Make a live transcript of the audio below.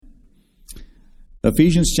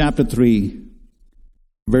Ephesians chapter 3,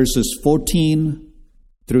 verses 14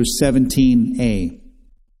 through 17a.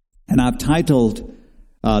 And I've titled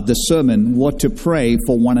the sermon, What to Pray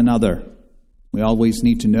for One Another. We always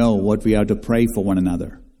need to know what we are to pray for one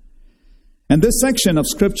another. And this section of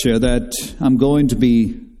Scripture that I'm going to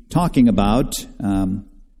be talking about,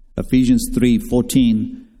 Ephesians 3,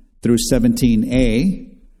 14 through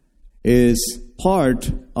 17a, is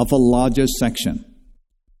part of a larger section.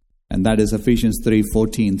 And that is Ephesians 3,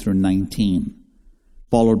 14 through 19,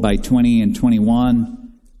 followed by 20 and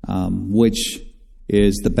 21, which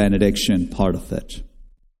is the benediction part of it.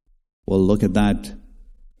 We'll look at that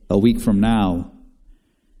a week from now.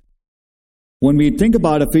 When we think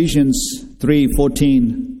about Ephesians 3,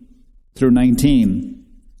 14 through 19,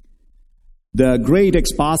 the great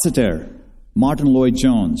expositor, Martin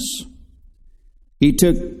Lloyd-Jones, he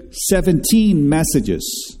took 17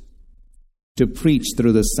 messages to preach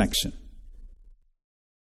through this section.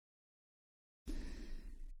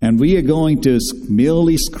 And we are going to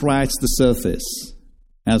merely scratch the surface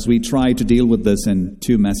as we try to deal with this in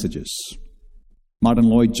 2 messages. Martin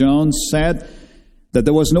Lloyd-Jones said that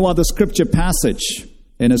there was no other scripture passage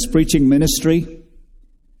in his preaching ministry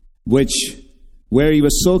where he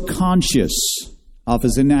was so conscious of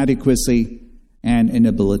his inadequacy and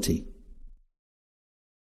inability.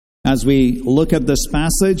 As we look at this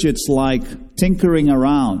passage, it's like tinkering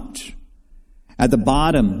around at the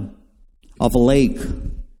bottom of a lake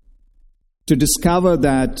to discover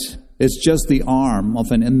that it's just the arm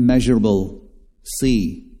of an immeasurable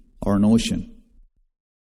sea or an ocean.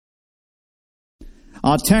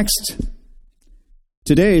 Our text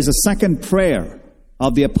today is a second prayer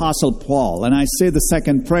of the Apostle Paul. And I say the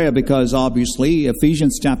second prayer because obviously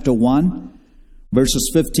Ephesians chapter 1,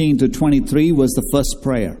 verses 15 to 23 was the first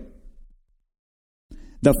prayer.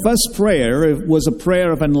 The first prayer was a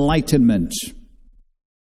prayer of enlightenment.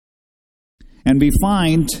 And we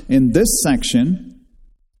find in this section,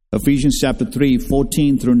 Ephesians chapter 3,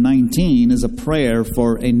 14 through 19, is a prayer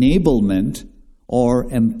for enablement or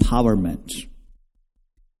empowerment.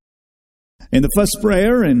 In the first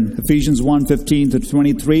prayer, in Ephesians 1, 15 to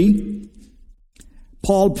 23,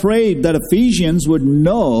 Paul prayed that Ephesians would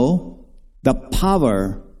know the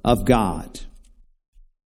power of God.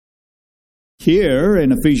 Here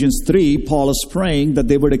in Ephesians 3, Paul is praying that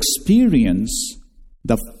they would experience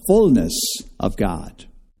the fullness of God.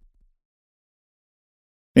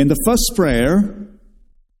 In the first prayer,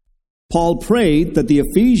 Paul prayed that the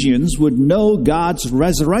Ephesians would know God's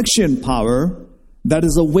resurrection power that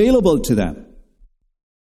is available to them.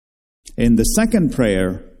 In the second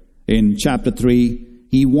prayer, in chapter 3,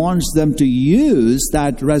 he wants them to use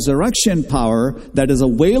that resurrection power that is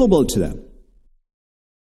available to them.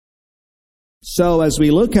 So as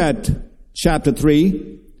we look at chapter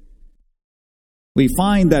 3, we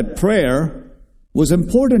find that prayer was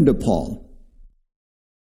important to Paul.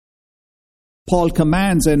 Paul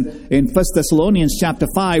commands in 1 Thessalonians chapter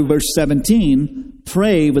 5, verse 17,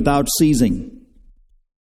 pray without ceasing.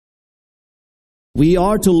 We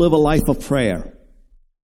are to live a life of prayer.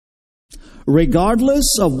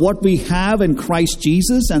 Regardless of what we have in Christ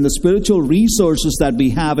Jesus and the spiritual resources that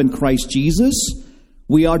we have in Christ Jesus,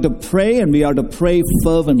 we are to pray, and we are to pray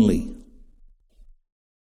fervently.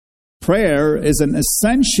 Prayer is an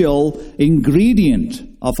essential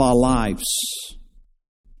ingredient of our lives.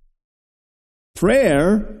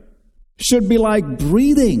 Prayer should be like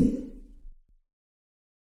breathing.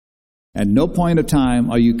 At no point of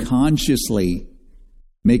time are you consciously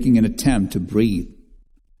making an attempt to breathe,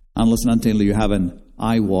 unless and until you have an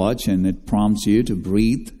iWatch and it prompts you to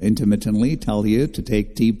breathe intermittently, tell you to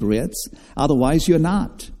take deep breaths. Otherwise, you're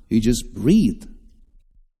not. You just breathe.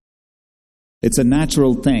 It's a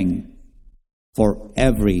natural thing for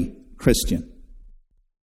every Christian.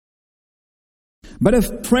 But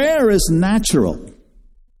if prayer is natural,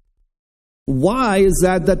 why is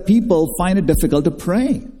that people find it difficult to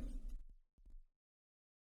pray?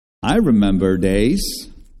 I remember days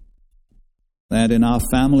that in our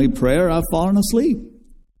family prayer I've fallen asleep.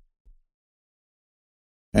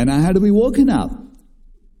 And I had to be woken up.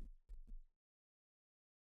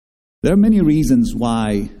 There are many reasons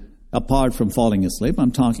why, apart from falling asleep,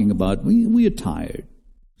 I'm talking about we are tired.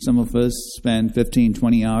 Some of us spend 15,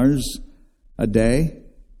 20 hours a day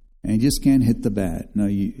and you just can't hit the bed. No,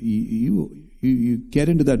 you get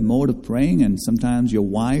into that mode of praying, and sometimes your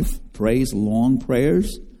wife prays long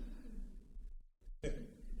prayers.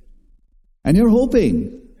 And you're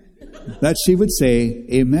hoping that she would say,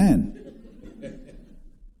 amen.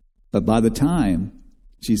 But by the time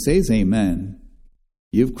she says amen,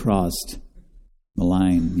 you've crossed the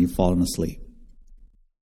line, you've fallen asleep.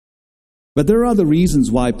 But there are other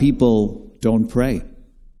reasons why people don't pray.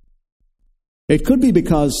 It could be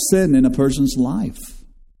because sin in a person's life.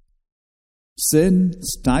 Sin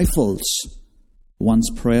stifles one's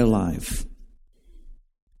prayer life.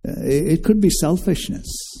 It could be selfishness.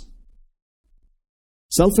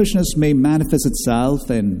 Selfishness may manifest itself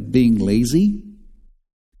in being lazy,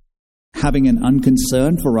 having an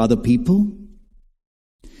unconcern for other people.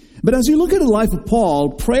 But as you look at the life of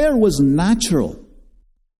Paul, prayer was natural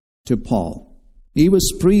to Paul. He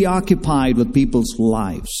was preoccupied with people's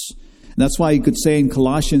lives. And that's why he could say in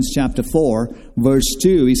Colossians chapter 4, verse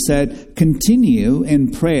 2, he said, continue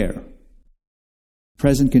in prayer.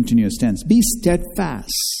 Present continuous tense. Be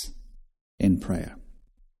steadfast in prayer.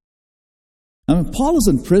 Paul is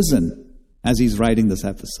in prison as he's writing this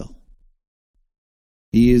epistle.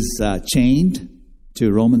 He is chained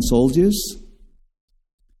to Roman soldiers.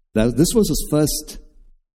 This was his first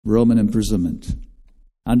Roman imprisonment,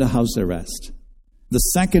 under house arrest. The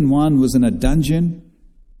second one was in a dungeon,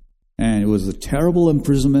 and it was a terrible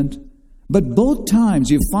imprisonment. But both times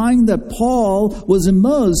you find that Paul was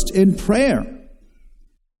immersed in prayer.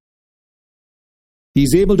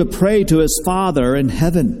 He's able to pray to his Father in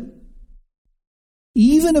heaven.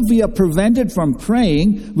 Even if we are prevented from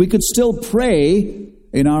praying, we could still pray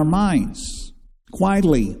in our minds,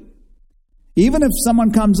 quietly. Even if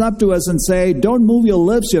someone comes up to us and say, don't move your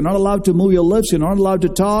lips, you're not allowed to move your lips, you're not allowed to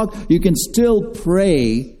talk, you can still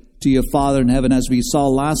pray to your Father in heaven. As we saw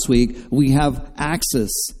last week, we have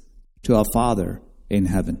access to our Father in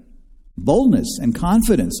heaven. Boldness and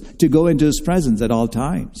confidence to go into His presence at all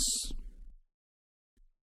times.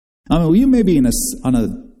 You may be in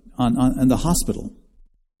the hospital.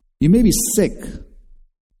 You may be sick,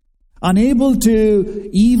 unable to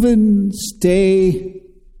even stay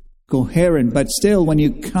coherent, but still when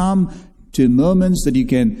you come to moments that you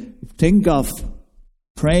can think of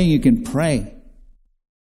praying, you can pray.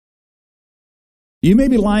 You may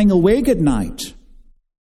be lying awake at night,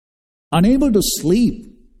 unable to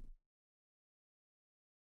sleep.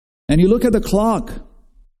 And you look at the clock,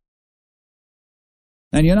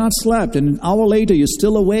 and you're not slept, and an hour later you're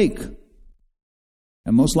still awake.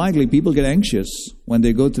 And most likely people get anxious when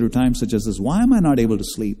they go through times such as this. Why am I not able to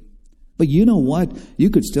sleep? But you know what? You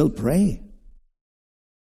could still pray.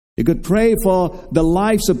 You could pray for the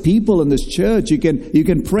lives of people in this church. You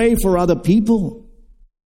can pray for other people.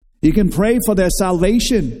 You can pray for their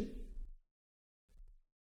salvation.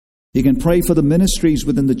 You can pray for the ministries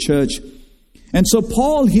within the church. And so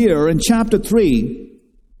Paul here in chapter 3,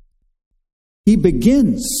 he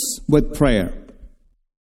begins with prayer.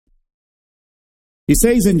 He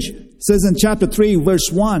says in chapter 3, verse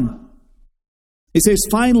 1, he says,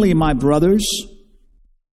 finally, my brothers,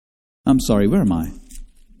 where am I?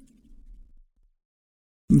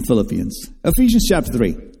 In Philippians. Ephesians chapter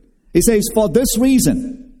 3. He says, for this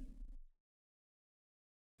reason,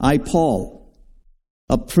 I, Paul,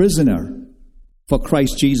 a prisoner for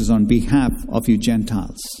Christ Jesus on behalf of you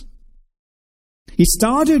Gentiles. He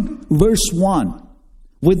started verse 1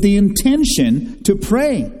 with the intention to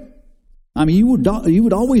pray. You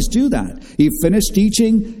would always do that. He finished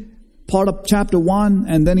teaching part of chapter 1,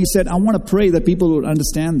 and then he said, I want to pray that people would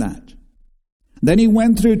understand that. Then he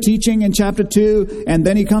went through teaching in chapter 2, and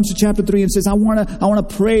then he comes to chapter 3 and says, I want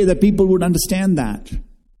to pray that people would understand that.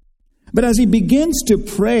 But as he begins to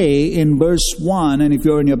pray in verse 1, and if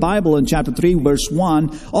you're in your Bible in chapter 3, verse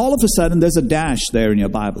 1, all of a sudden there's a dash there in your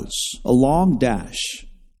Bibles, a long dash.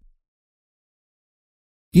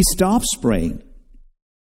 He stops praying.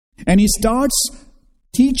 And he starts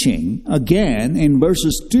teaching again in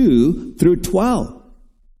verses 2 through 12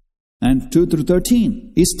 and 2 through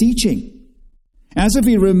 13. He's teaching as if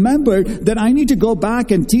he remembered that I need to go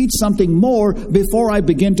back and teach something more before I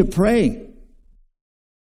begin to pray.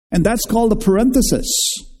 And that's called a parenthesis.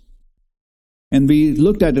 And we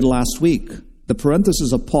looked at it last week, the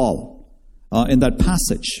parenthesis of Paul in that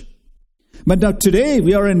passage. But now today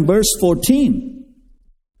we are in verse 14.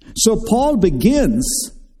 So Paul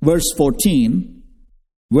begins verse 14,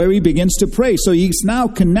 where he begins to pray. So he's now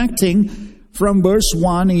connecting from verse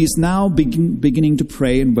 1. He's now beginning to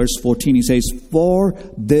pray in verse 14. He says, for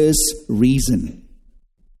this reason.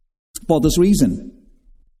 For this reason.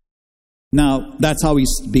 Now, that's how he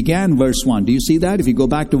began verse 1. Do you see that? If you go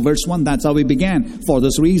back to verse 1, that's how he began. For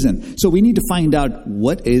this reason. So we need to find out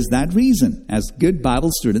what is that reason. As good Bible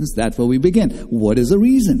students, that's where we begin. What is the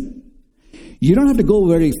reason? You don't have to go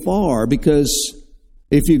very far, because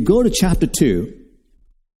if you go to chapter 2,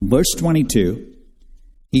 verse 22,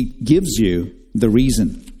 he gives you the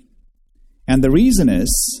reason. And the reason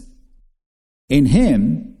is, in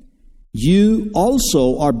him, you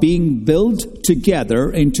also are being built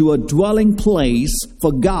together into a dwelling place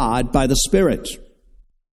for God by the Spirit.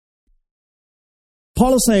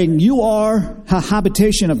 Paul is saying, you are a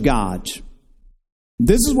habitation of God.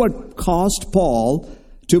 This is what caused Paul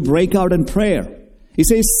to break out in prayer. He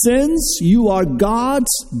says, since you are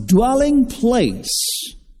God's dwelling place,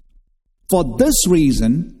 for this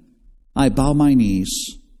reason, I bow my knees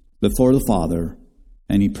before the Father,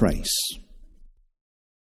 and he prays.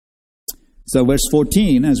 So verse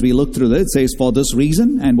 14, as we look through this, it says, for this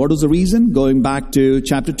reason. And what was the reason? Going back to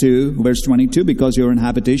chapter 2, verse 22, because you're an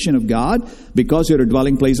habitation of God, because you're a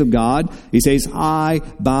dwelling place of God, he says, I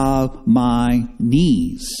bow my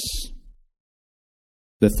knees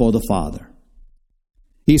before the Father.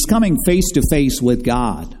 He's coming face to face with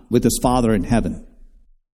God, with his Father in heaven.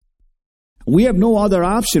 We have no other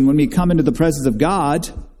option when we come into the presence of God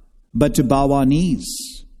but to bow our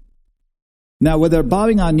knees. Now, whether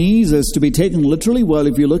bowing our knees is to be taken literally, well,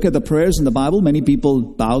 if you look at the prayers in the Bible, many people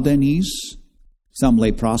bowed their knees. Some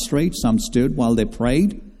lay prostrate, some stood while they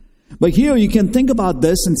prayed. But here you can think about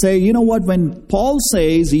this and say, you know what, when Paul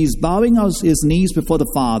says he's bowing his knees before the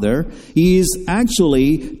Father, he is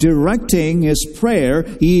actually directing his prayer.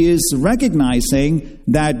 He is recognizing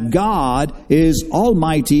that God is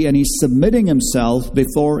almighty and he's submitting himself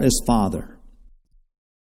before his Father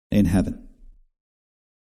in heaven.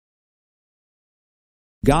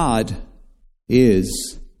 God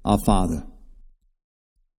is our Father.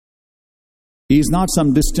 He's not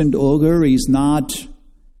some distant ogre. He's not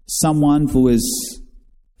someone who is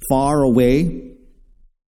far away.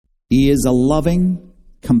 He is a loving,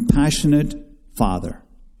 compassionate Father.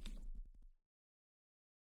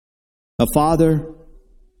 A Father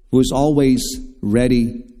who is always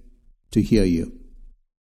ready to hear you.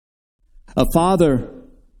 A Father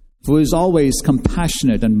who is always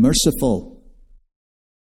compassionate and merciful.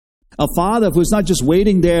 A Father who is not just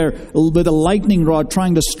waiting there with a lightning rod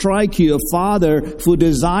trying to strike you. A Father who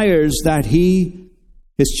desires that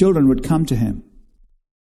his children would come to him.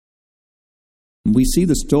 We see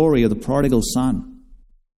the story of the prodigal son,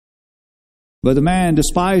 where the man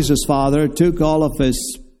despised his father, took all of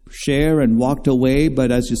his share and walked away. But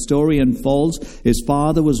as the story unfolds, his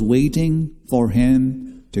father was waiting for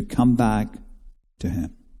him to come back to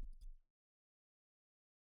him.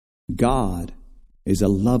 God is a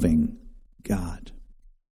loving God.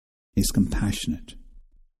 He's compassionate.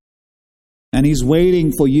 And he's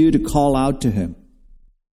waiting for you to call out to him.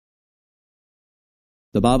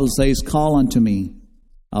 The Bible says, call unto me,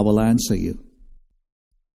 I will answer you.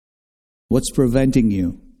 What's preventing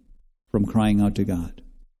you from crying out to God?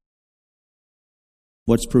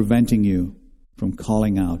 What's preventing you from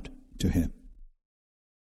calling out to him?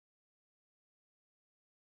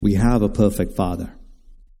 We have a perfect Father.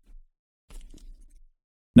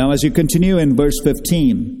 Now, as you continue in verse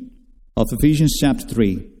 15 of Ephesians chapter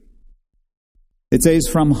 3, it says,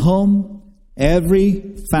 from whom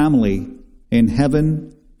every family in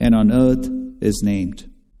heaven and on earth is named.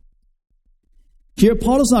 Here,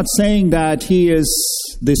 Paul is not saying that he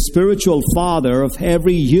is the spiritual father of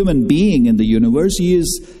every human being in the universe. He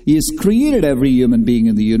has created every human being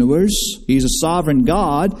in the universe. He's a sovereign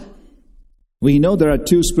God. We know there are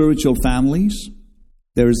two spiritual families.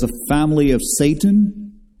 There is a family of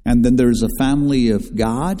Satan, and then there is a family of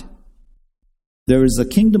God. There is a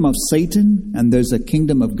kingdom of Satan, and there's a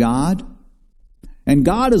kingdom of God. And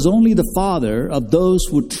God is only the Father of those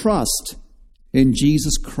who trust in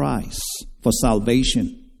Jesus Christ for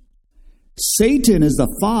salvation. Satan is the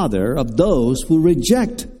father of those who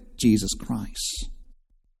reject Jesus Christ.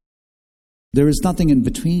 There is nothing in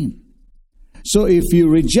between. So if you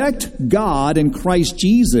reject God and Christ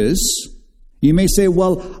Jesus, you may say,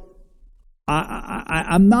 well,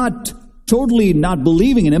 I'm not totally not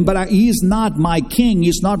believing in him, but he's not my king,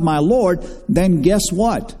 he's not my Lord. Then guess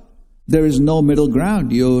what? There is no middle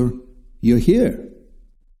ground. You're here.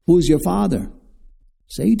 Who's your father?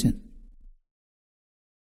 Satan.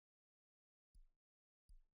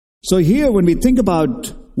 So here, when we think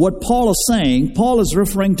about what Paul is saying, Paul is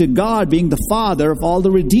referring to God being the Father of all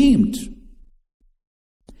the redeemed.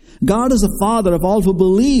 God is the Father of all who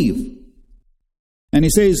believe. And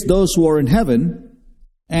he says, those who are in heaven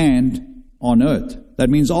and on earth. That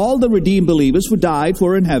means all the redeemed believers who died who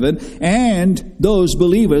are in heaven and those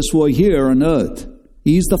believers who are here on earth.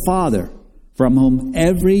 He's the Father from whom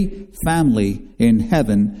every family in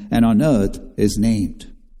heaven and on earth is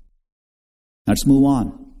named. Let's move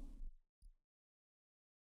on.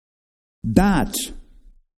 That,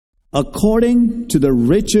 according to the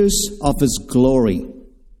riches of his glory,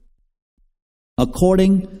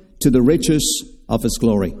 according to the riches of his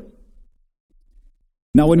glory.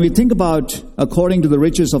 Now, when we think about according to the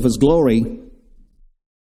riches of His glory,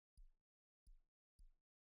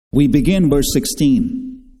 we begin verse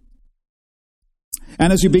 16.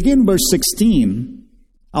 And as you begin verse 16,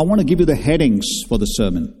 I want to give you the headings for the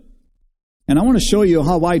sermon. And I want to show you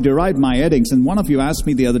how I derived my headings. And one of you asked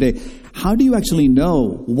me the other day, how do you actually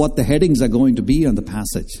know what the headings are going to be on the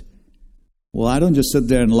passage? Well, I don't just sit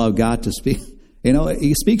there and allow God to speak.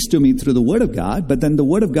 He speaks to me through the Word of God, but then the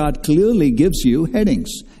Word of God clearly gives you headings.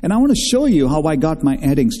 And I want to show you how I got my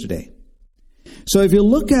headings today. So if you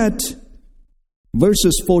look at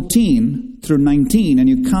verses 14 through 19, and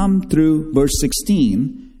you come through verse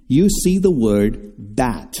 16, you see the word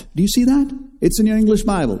that. Do you see that? It's in your English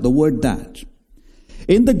Bible, the word that.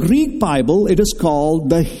 In the Greek Bible, it is called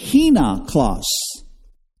the hina clause.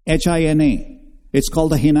 H-I-N-A. It's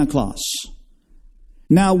called the hina clause.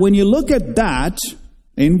 Now, when you look at that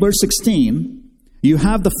in verse 16, you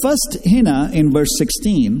have the first hina in verse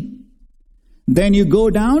 16. Then you go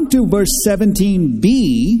down to verse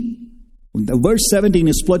 17b. Verse 17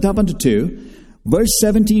 is split up into two. Verse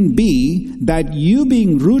 17b, that you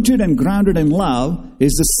being rooted and grounded in love,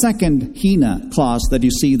 is the second hina clause that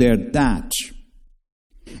you see there, that.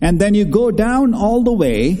 And then you go down all the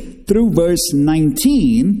way through verse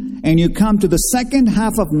 19, and you come to the second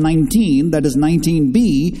half of 19, that is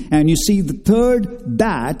 19b, and you see the third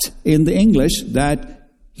that in the English, that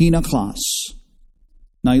hina clause.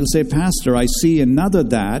 Now you'll say, Pastor, I see another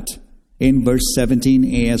that in verse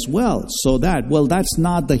 17a as well. So that's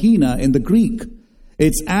not the hina in the Greek.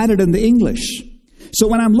 It's added in the English. So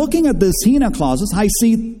when I'm looking at these hina clauses, I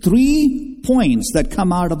see 3 points that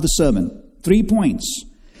come out of the sermon. 3 points.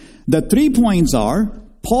 The 3 points are,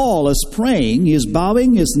 Paul is praying, he is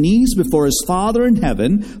bowing his knees before his Father in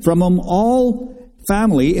heaven, from whom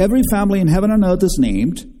every family in heaven and earth is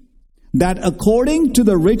named, that according to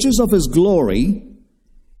the riches of His glory,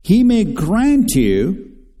 He may grant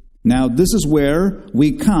you. Now, this is where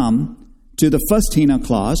we come to the first hina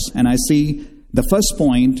clause, and I see the first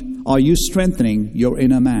point, are you strengthening your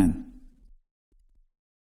inner man?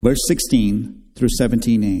 Verse 16 through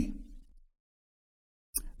 17a.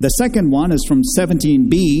 The second one is from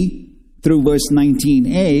 17b through verse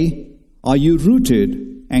 19a, are you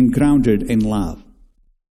rooted and grounded in love?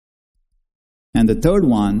 And the third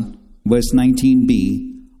one, verse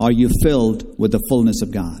 19b, are you filled with the fullness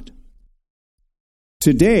of God?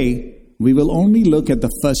 Today, we will only look at the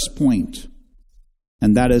first point,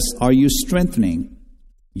 and that is, are you strengthening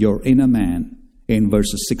your inner man in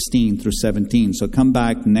verses 16 through 17? So come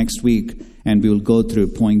back next week, and we will go through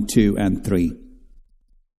point 2 and 3.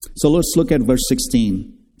 So let's look at verse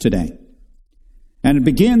 16 today. And it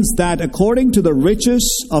begins that according to the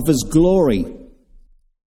riches of His glory,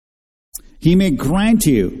 He may grant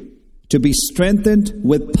you to be strengthened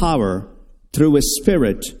with power through His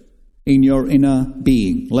Spirit in your inner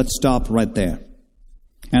being. Let's stop right there.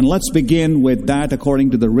 And let's begin with that according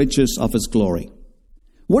to the riches of His glory.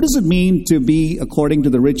 What does it mean to be according to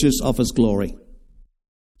the riches of His glory?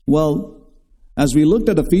 Well, as we looked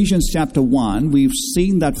at Ephesians chapter 1, we've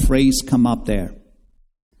seen that phrase come up there.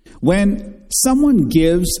 When someone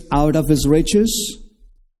gives out of his riches,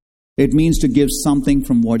 it means to give something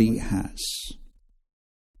from what he has.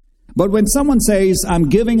 But when someone says, I'm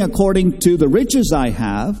giving according to the riches I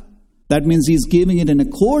have, that means he's giving it in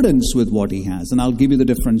accordance with what he has. And I'll give you the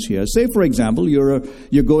difference here. Say, for example,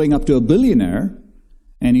 you're going up to a billionaire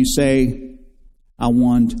and you say, I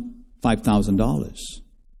want $5,000.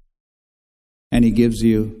 And he gives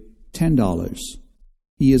you $10.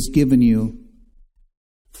 He has given you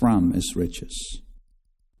from his riches.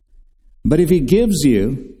 But if he gives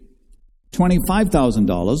you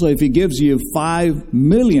 $25,000, or if he gives you $5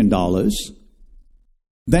 million,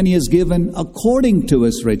 then he has given according to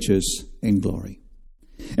his riches in glory.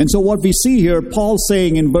 And so what we see here, Paul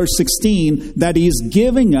saying in verse 16, that he is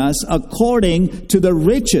giving us according to the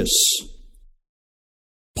riches.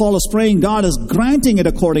 Paul is praying God is granting it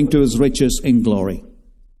according to his riches in glory.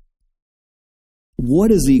 What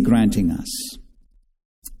is he granting us?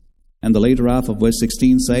 And the later half of verse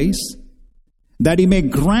 16 says, that he may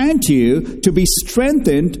grant you to be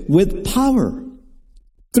strengthened with power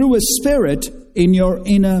through his Spirit in your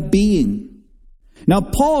inner being. Now,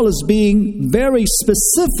 Paul is being very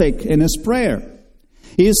specific in his prayer.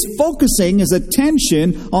 He is focusing his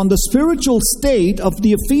attention on the spiritual state of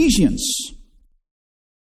the Ephesians.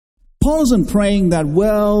 Paul isn't praying that,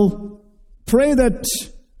 pray that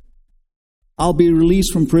I'll be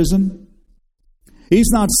released from prison. He's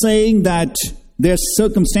not saying that their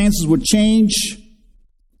circumstances would change.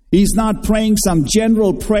 He's not praying some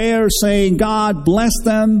general prayer saying, God bless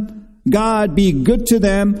them, God be good to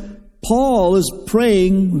them. Paul is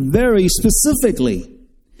praying very specifically.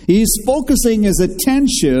 He's focusing his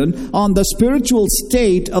attention on the spiritual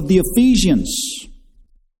state of the Ephesians.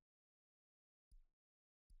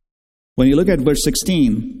 When you look at verse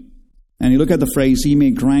 16, and you look at the phrase, He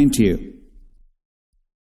may grant you,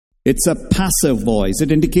 it's a passive voice.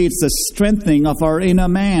 It indicates the strengthening of our inner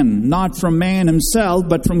man, not from man himself,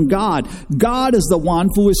 but from God. God is the one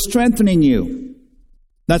who is strengthening you.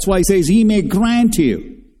 That's why He says, He may grant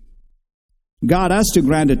you. God has to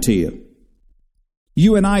grant it to you.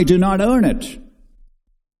 You and I do not earn it.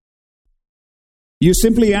 You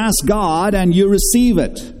simply ask God and you receive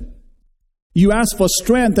it. You ask for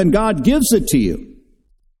strength and God gives it to you.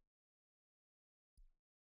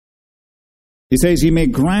 He says He may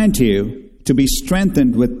grant you to be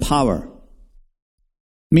strengthened with power.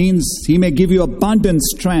 Means He may give you abundant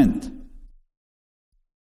strength.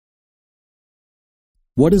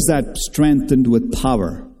 What is that strengthened with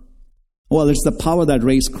power? Well, it's the power that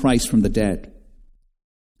raised Christ from the dead.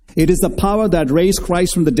 It is the power that raised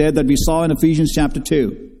Christ from the dead that we saw in Ephesians chapter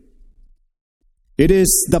 2. It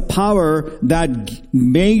is the power that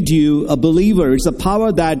made you a believer. It's the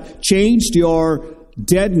power that changed your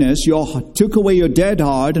deadness, took away your dead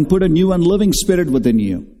heart and put a new and living spirit within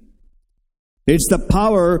you. It's the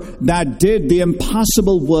power that did the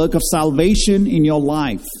impossible work of salvation in your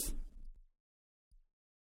life.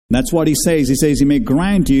 That's what He says. He says He may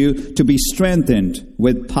grant you to be strengthened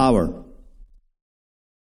with power.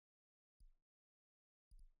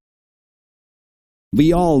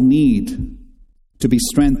 We all need to be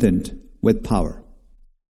strengthened with power.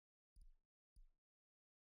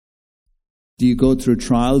 Do you go through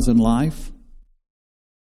trials in life?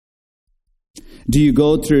 Do you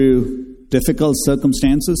go through difficult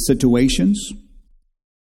circumstances, situations?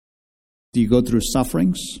 Do you go through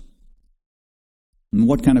sufferings? And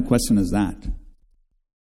what kind of question is that?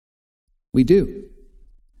 We do.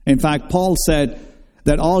 In fact, Paul said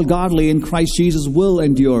that all godly in Christ Jesus will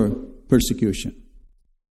endure persecution.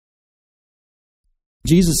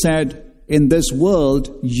 Jesus said, in this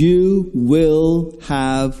world, you will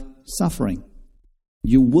have suffering.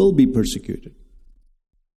 You will be persecuted.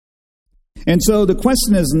 And so the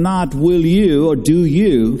question is not will you or do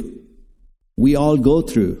you. We all go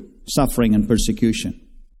through suffering and persecution.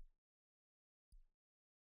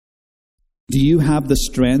 Do you have the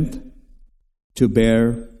strength to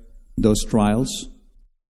bear those trials?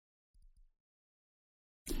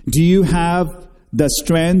 Do you have the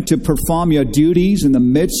strength to perform your duties in the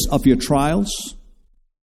midst of your trials?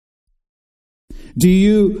 Do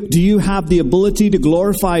you have the ability to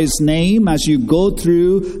glorify His name as you go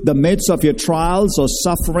through the midst of your trials or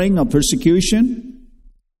suffering or persecution?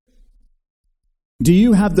 Do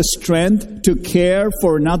you have the strength to care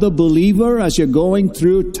for another believer as you're going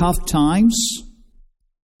through tough times?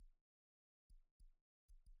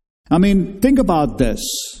 I mean, think about this.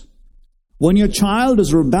 When your child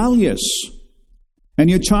is rebellious, and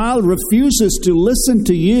your child refuses to listen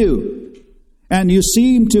to you, and you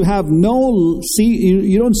seem to have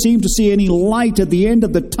you don't seem to see any light at the end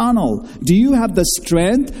of the tunnel, do you have the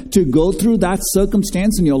strength to go through that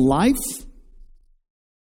circumstance in your life?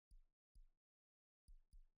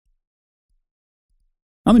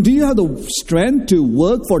 I mean, do you have the strength to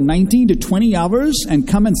work for 19 to 20 hours and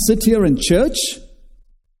come and sit here in church?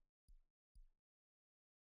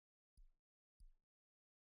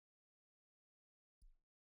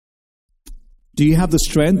 Do you have the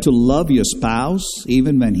strength to love your spouse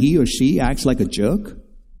even when he or she acts like a jerk?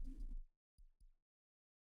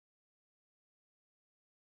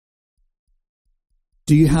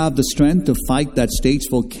 Do you have the strength to fight that stage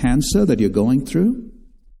 4 cancer that you're going through?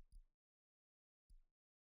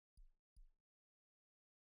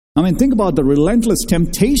 I mean, think about the relentless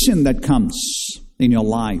temptation that comes in your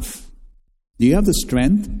life. Do you have the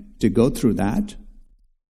strength to go through that?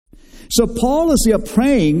 So Paul is here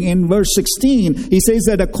praying in verse 16. He says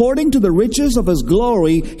that according to the riches of His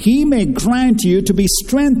glory, He may grant you to be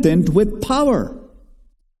strengthened with power.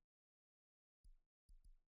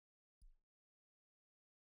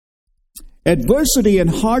 Adversity and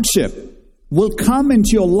hardship will come into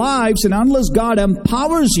your lives, and unless God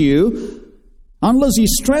empowers you, unless He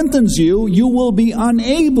strengthens you, you will be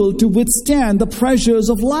unable to withstand the pressures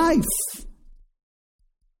of life.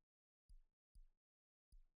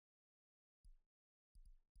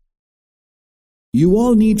 You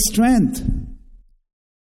all need strength.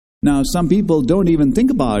 Now, some people don't even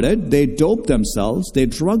think about it. They dope themselves, they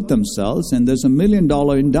drug themselves, and there's $1 million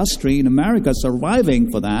industry in America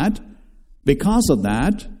surviving for that, because of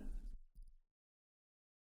that.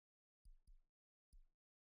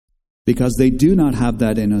 Because they do not have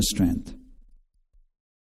that inner strength.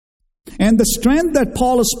 And the strength that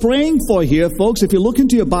Paul is praying for here, folks, if you look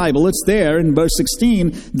into your Bible, it's there in verse 16.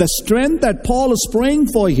 The strength that Paul is praying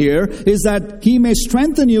for here is that he may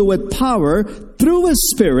strengthen you with power through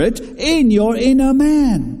his Spirit in your inner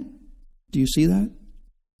man. Do you see that?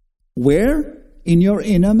 Where? In your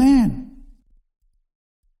inner man.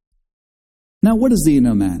 Now, what is the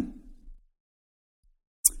inner man?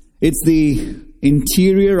 It's the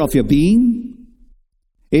interior of your being.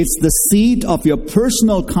 It's the seat of your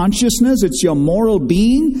personal consciousness. It's your moral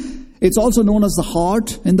being. It's also known as the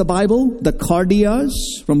heart in the Bible, the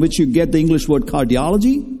cardias, from which you get the English word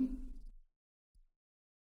cardiology.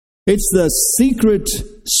 It's the secret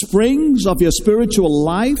springs of your spiritual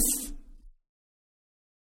life.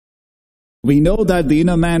 We know that the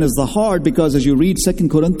inner man is the heart because as you read 2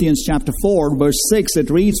 Corinthians chapter 4, verse 6, it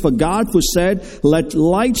reads, "For God who said, 'Let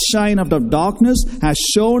light shine out of darkness,' has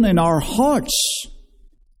shone in our hearts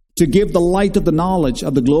to give the light of the knowledge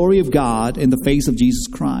of the glory of God in the face of Jesus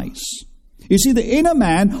Christ." You see, the inner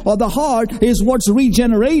man or the heart is what's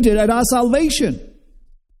regenerated at our salvation.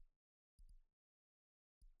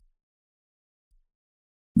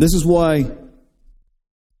 This is why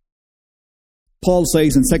Paul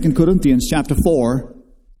says in 2 Corinthians chapter 4,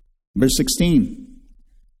 verse 16.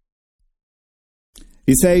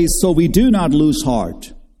 He says, "So we do not lose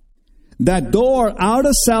heart, that though our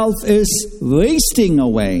outer self is wasting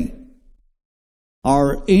away,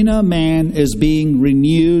 our inner man is being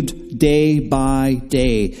renewed day by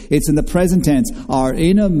day." It's in the present tense. Our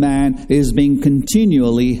inner man is being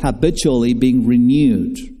continually, habitually being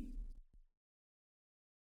renewed.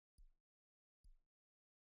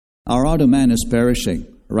 Our outer man is perishing.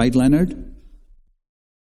 Right, Leonard?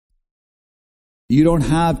 You don't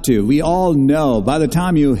have to. We all know. By the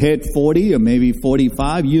time you hit 40 or maybe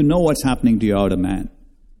 45, you know what's happening to your outer man.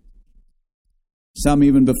 Some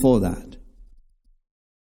even before that.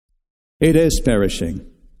 It is perishing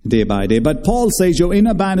day by day. But Paul says your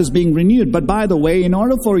inner man is being renewed. But by the way, in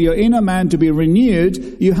order for your inner man to be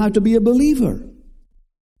renewed, you have to be a believer.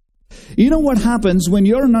 You know what happens when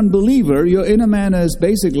you're an unbeliever? Your inner man is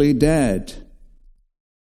basically dead.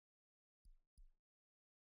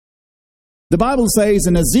 The Bible says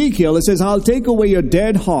in Ezekiel, it says, "I'll take away your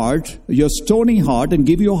dead heart, your stony heart, and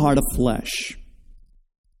give you a heart of flesh.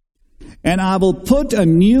 And I will put a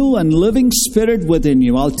new and living spirit within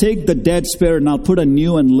you." I'll take the dead spirit and I'll put a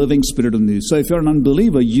new and living spirit in you. So if you're an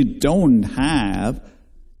unbeliever, you don't have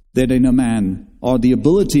that inner man or the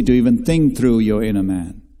ability to even think through your inner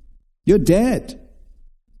man. You're dead.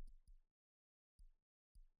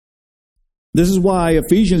 This is why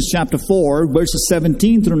Ephesians chapter 4, verses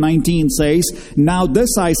 17 through 19 says, "Now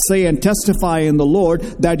this I say and testify in the Lord,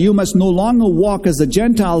 that you must no longer walk as the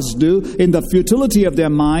Gentiles do in the futility of their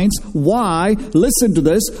minds." Why? Listen to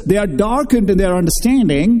this. They are darkened in their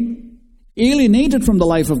understanding, alienated from the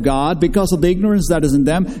life of God because of the ignorance that is in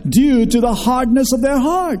them, due to the hardness of their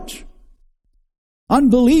heart.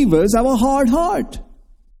 Unbelievers have a hard heart.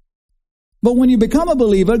 But when you become a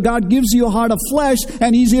believer, God gives you a heart of flesh,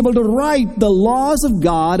 and He's able to write the laws of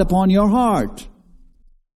God upon your heart.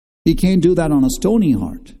 He can't do that on a stony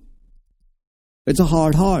heart. It's a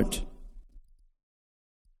hard heart.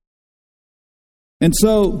 And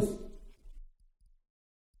so,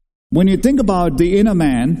 when you think about the inner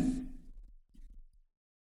man,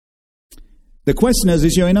 the question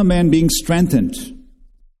is your inner man being strengthened?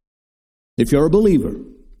 If you're a believer.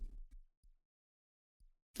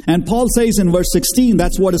 And Paul says in verse 16,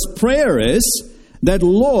 that's what his prayer is, that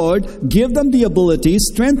Lord, give them the ability,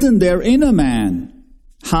 strengthen their inner man.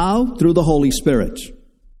 How? Through the Holy Spirit.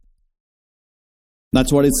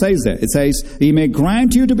 That's what it says there. It says, He may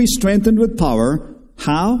grant you to be strengthened with power.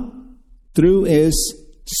 How? Through His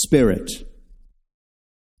Spirit.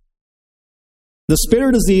 The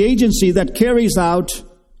Spirit is the agency that carries out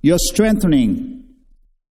your strengthening.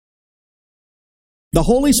 The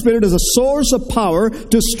Holy Spirit is a source of power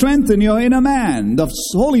to strengthen your inner man. The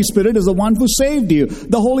Holy Spirit is the one who saved you.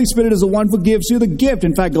 The Holy Spirit is the one who gives you the gift.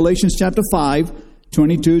 In fact, Galatians chapter 5,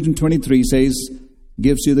 22 and 23 says,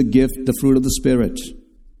 gives you the gift, the fruit of the Spirit.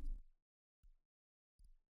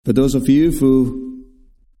 For those of you who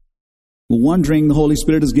were wondering, the Holy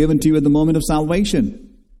Spirit is given to you at the moment of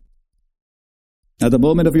salvation, at the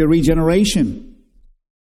moment of your regeneration.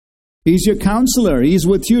 He's your counselor. He's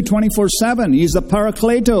with you 24/7. He's the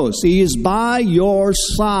Parakletos. He is by your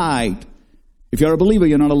side. If you're a believer,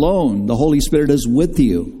 you're not alone. The Holy Spirit is with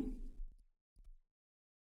you.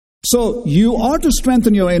 So you ought to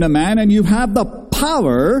strengthen your inner man, and you have the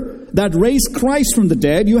power that raised Christ from the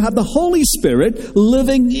dead. You have the Holy Spirit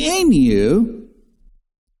living in you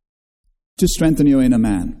to strengthen your inner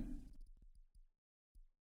man.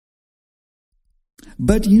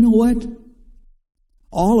 But you know what?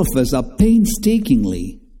 All of us are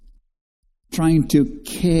painstakingly trying to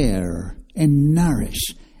care and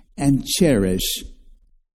nourish and cherish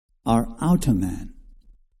our outer man.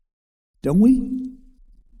 Don't we?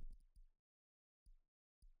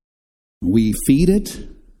 We feed it.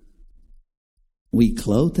 We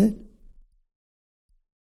clothe it.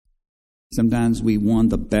 Sometimes we want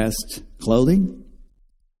the best clothing.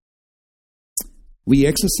 We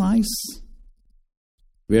exercise.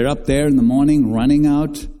 We're up there in the morning running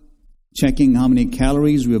out, checking how many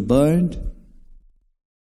calories we've burned,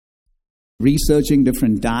 researching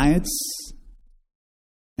different diets,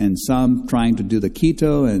 and some trying to do the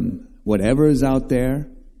keto and whatever is out there.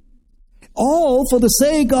 All for the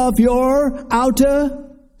sake of your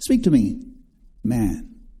outer, speak to me,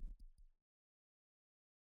 man.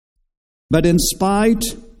 But in spite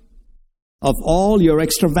of all your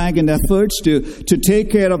extravagant efforts to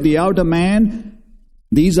take care of the outer man,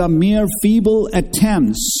 these are mere feeble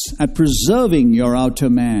attempts at preserving your outer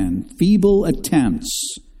man. Feeble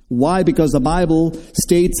attempts. Why? Because the Bible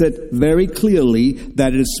states it very clearly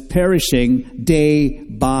that it is perishing day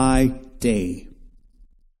by day.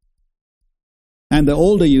 And the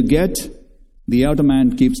older you get, the outer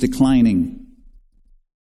man keeps declining.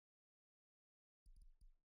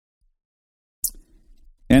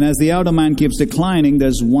 And as the outer man keeps declining,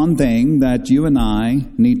 there's one thing that you and I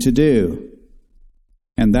need to do.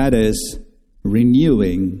 And that is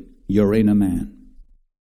renewing your inner man.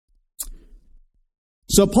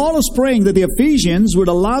 So Paul is praying that the Ephesians would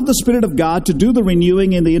allow the Spirit of God to do the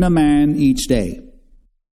renewing in the inner man each day.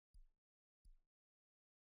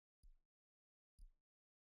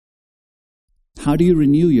 How do you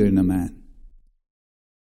renew your inner man?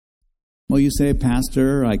 Well, you say,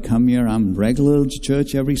 Pastor, I come here, I'm regular to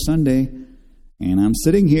church every Sunday, and I'm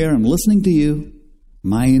sitting here, I'm listening to you.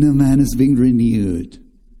 My inner man is being renewed.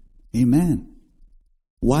 Amen.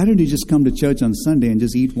 Why don't you just come to church on Sunday and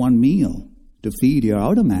just eat one meal to feed your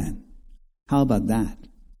outer man? How about that?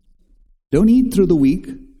 Don't eat through the week.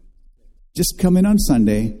 Just come in on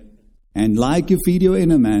Sunday, and like you feed your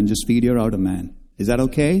inner man, just feed your outer man. Is that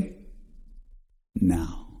okay?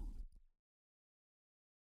 No.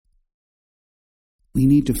 We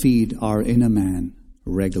need to feed our inner man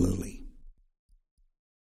regularly.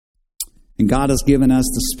 And God has given us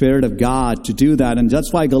the Spirit of God to do that. And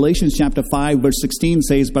that's why Galatians chapter 5 verse 16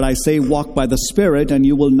 says, "But I say walk by the Spirit, and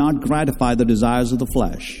you will not gratify the desires of the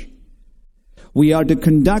flesh." We are to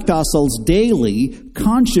conduct ourselves daily,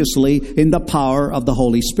 consciously, in the power of the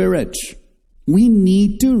Holy Spirit. We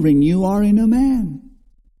need to renew our inner man.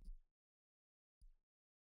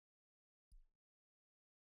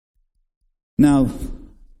 Now,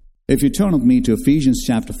 if you turn with me to Ephesians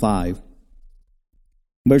chapter 5,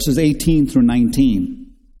 verses 18 through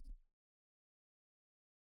 19.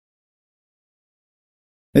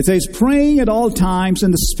 It says, praying at all times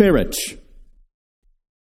in the Spirit.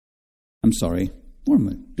 I'm sorry, what am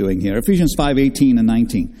I doing here? Ephesians 5, 18 and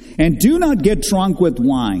 19. And do not get drunk with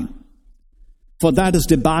wine, for that is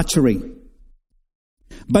debauchery.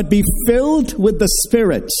 But be filled with the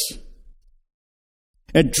Spirit,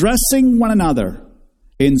 addressing one another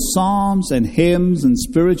in psalms and hymns and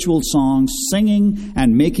spiritual songs, singing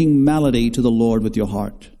and making melody to the Lord with your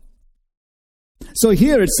heart. So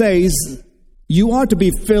here it says, you are to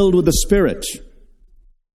be filled with the Spirit,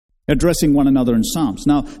 addressing one another in psalms.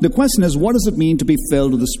 Now, the question is, what does it mean to be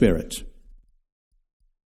filled with the Spirit?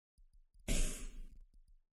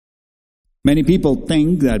 Many people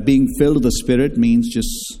think that being filled with the Spirit means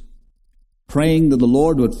just praying that the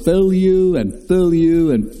Lord would fill you and fill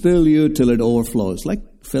you and fill you till it overflows. Like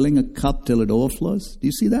filling a cup till it overflows. Do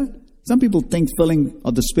you see that? Some people think filling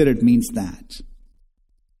of the Spirit means that.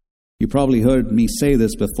 You probably heard me say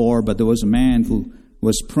this before, but there was a man who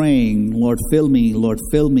was praying, Lord, fill me, Lord,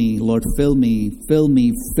 fill me, Lord, fill me, fill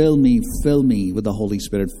me, fill me, fill me with the Holy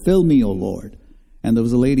Spirit. Fill me, O Lord. And there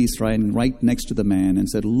was a lady standing right next to the man and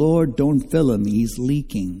said, Lord, don't fill him, he's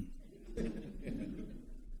leaking.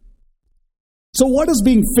 So what does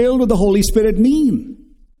being filled with the Holy Spirit mean?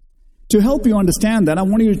 To help you understand that, I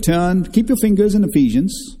want you to keep your fingers in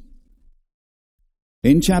Ephesians,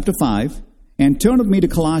 in chapter 5, and turn with me to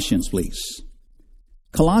Colossians, please.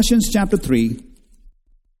 Colossians chapter 3,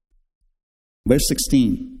 verse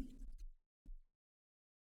 16.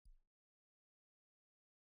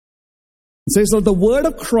 It says, let the word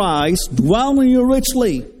of Christ dwell in you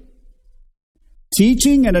richly,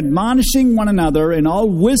 teaching and admonishing one another in all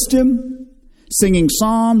wisdom, singing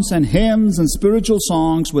psalms and hymns and spiritual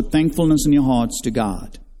songs with thankfulness in your hearts to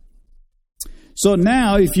God. So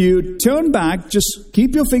now if you turn back, just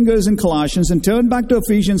keep your fingers in Colossians and turn back to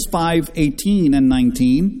Ephesians 5:18 and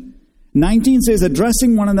 19. 19 says,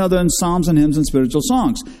 addressing one another in psalms and hymns and spiritual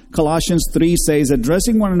songs. Colossians 3 says,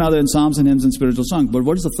 addressing one another in psalms and hymns and spiritual songs. But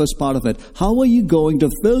what is the first part of it? How are you going to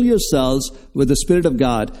fill yourselves with the Spirit of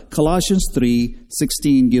God? Colossians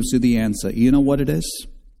 3:16 gives you the answer. You know what it is?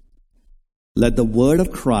 Let the word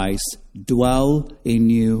of Christ dwell in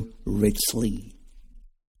you richly.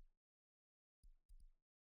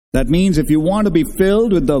 That means if you want to be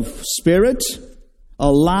filled with the Spirit,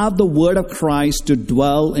 allow the word of Christ to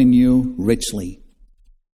dwell in you richly.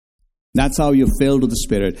 That's how you're filled with the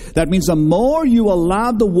Spirit. That means the more you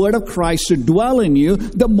allow the word of Christ to dwell in you,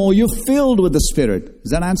 the more you're filled with the Spirit.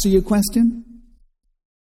 Does that answer your question?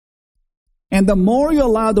 And the more you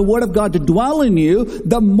allow the word of God to dwell in you,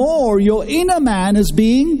 the more your inner man is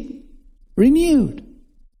being renewed.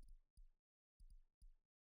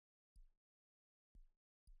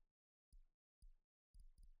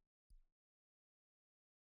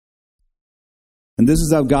 And this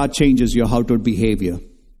is how God changes your outward behavior.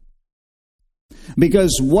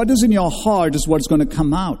 Because what is in your heart is what's going to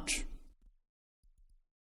come out.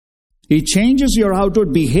 He changes your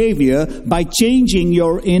outward behavior by changing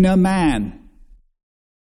your inner man.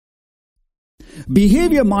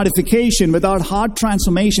 Behavior modification without heart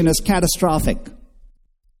transformation is catastrophic.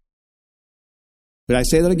 Did I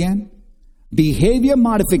say that again? Behavior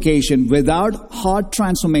modification without heart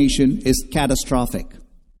transformation is catastrophic.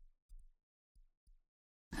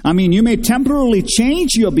 I mean, you may temporarily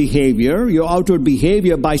change your behavior, your outward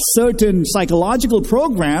behavior, by certain psychological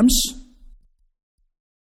programs.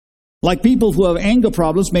 Like people who have anger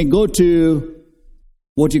problems may go to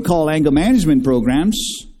what you call anger management programs.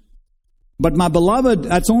 But my beloved,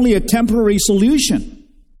 that's only a temporary solution.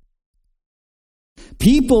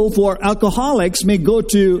 People who are alcoholics may go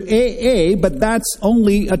to AA, but that's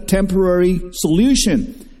only a temporary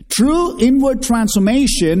solution. True inward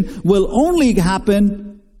transformation will only happen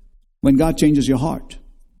when God changes your heart.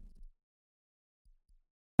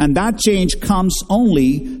 And that change comes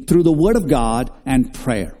only through the Word of God and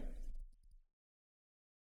prayer.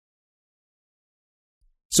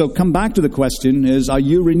 So come back to the question is, are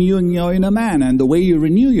you renewing your inner man? And the way you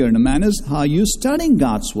renew your inner man is, are you studying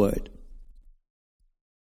God's Word?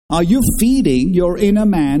 Are you feeding your inner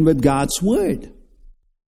man with God's Word?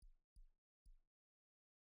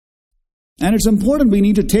 And it's important we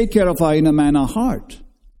need to take care of our inner man, our heart.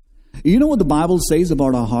 You know what the Bible says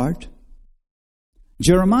about our heart?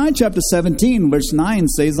 Jeremiah chapter 17 verse 9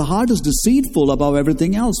 says, the heart is deceitful above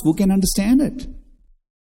everything else. Who can understand it?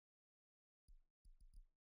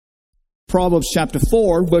 Proverbs chapter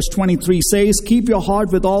 4 verse 23 says, keep your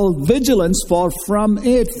heart with all vigilance, for from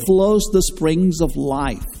it flows the springs of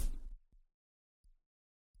life.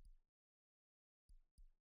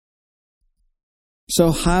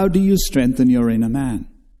 So how do you strengthen your inner man?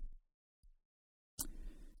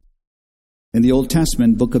 In the Old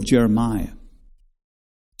Testament book of Jeremiah,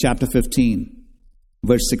 chapter 15,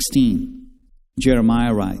 verse 16,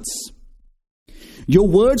 Jeremiah writes, your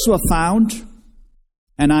words were found,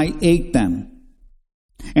 and I ate them.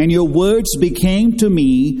 And your words became to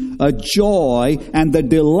me a joy and the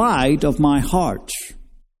delight of my heart.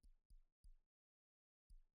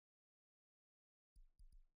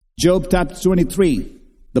 Job chapter 23.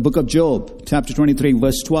 The book of Job, chapter 23,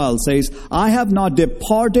 verse 12 says, I have not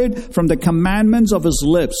departed from the commandments of his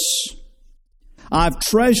lips. I've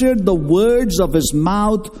treasured the words of his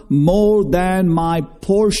mouth more than my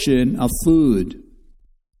portion of food.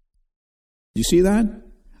 You see that?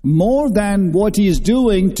 More than what he is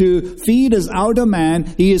doing to feed his outer man,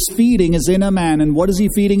 he is feeding his inner man. And what is he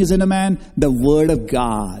feeding his inner man? The Word of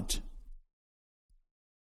God.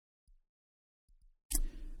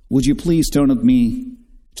 Would you please turn with me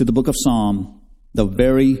to the book of Psalm, the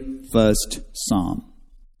very first Psalm.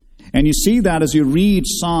 And you see that as you read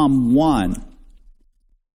Psalm 1. It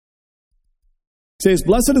says,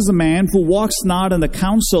 blessed is the man who walks not in the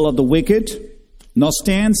counsel of the wicked, nor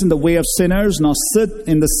stands in the way of sinners, nor sit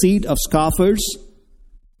in the seat of scoffers.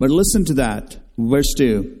 But listen to that, verse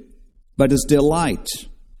 2. But his delight.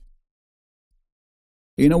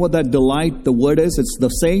 You know what that delight, the word is? It's the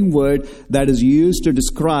same word that is used to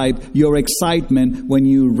describe your excitement when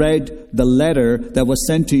you read the letter that was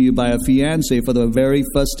sent to you by a fiancé for the very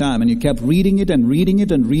first time. And you kept reading it and reading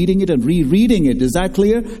it and reading it and rereading it. Is that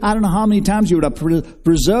clear? I don't know how many times you would have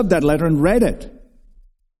preserved that letter and read it.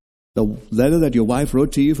 The letter that your wife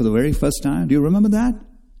wrote to you for the very first time. Do you remember that?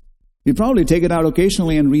 You probably take it out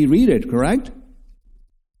occasionally and reread it, correct?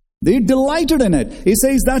 They delighted in it. He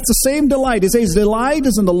says that's the same delight. He says delight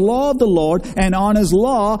is in the law of the Lord, and on His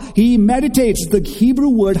law he meditates. The Hebrew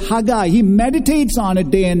word Haggai. He meditates on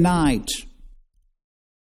it day and night.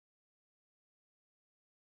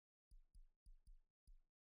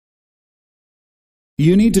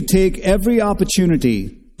 You need to take every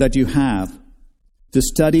opportunity that you have to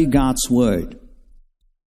study God's Word.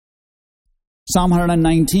 Psalm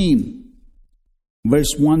 119.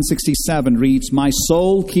 Verse 167 reads, "My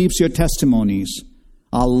soul keeps your testimonies.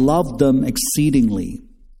 I love them exceedingly."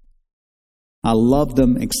 I love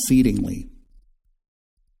them exceedingly.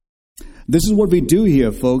 This is what we do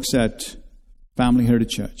here, folks, at Family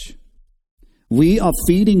Heritage Church. We are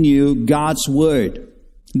feeding you God's Word.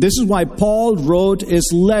 This is why Paul wrote his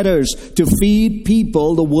letters, to feed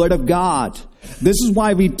people the Word of God. This is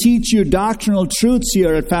why we teach you doctrinal truths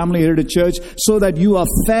here at Family Heritage Church, so that you are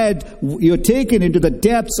fed, you're taken into the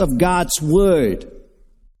depths of God's Word.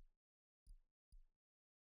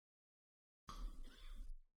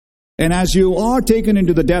 And as you are taken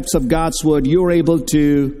into the depths of God's Word, you're able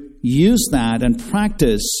to use that and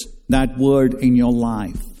practice that Word in your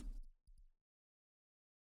life.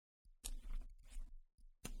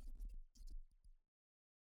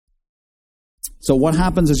 So what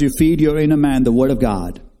happens as you feed your inner man the Word of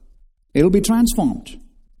God? It'll be transformed.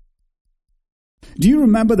 Do you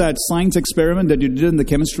remember that science experiment that you did in the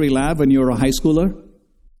chemistry lab when you were a high schooler?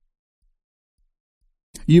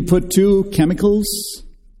 You put two chemicals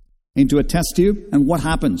into a test tube, and what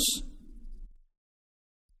happens?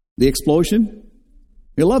 The explosion?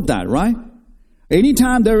 You love that, right?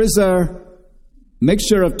 Anytime there is a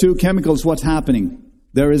mixture of two chemicals, what's happening?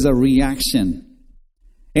 There is a reaction.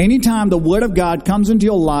 Anytime the Word of God comes into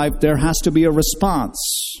your life, there has to be a response.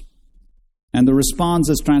 And the response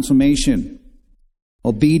is transformation,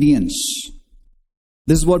 obedience.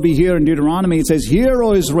 This is what we hear in Deuteronomy. It says, "Hear,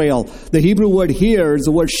 O Israel." The Hebrew word "hear" is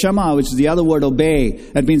the word "shema," which is the other word "obey."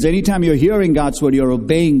 That means anytime you're hearing God's Word, you're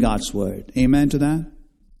obeying God's Word. Amen to that?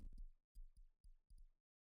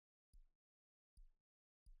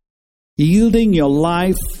 Yielding your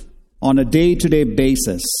life on a day-to-day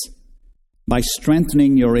basis by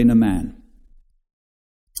strengthening your inner man.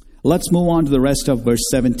 Let's move on to the rest of verse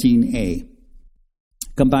 17a.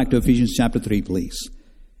 Come back to Ephesians chapter 3, please.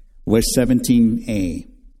 Verse 17a.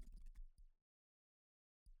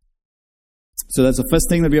 So that's the first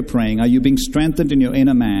thing that we are praying. Are you being strengthened in your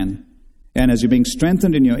inner man? And as you're being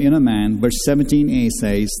strengthened in your inner man, verse 17a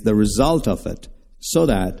says, the result of it, so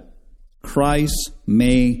that Christ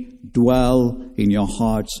may dwell in your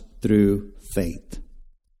hearts through faith.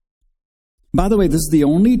 By the way, this is the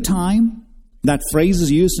only time that phrase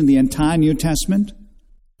is used in the entire New Testament,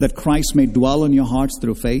 that Christ may dwell in your hearts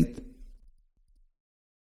through faith.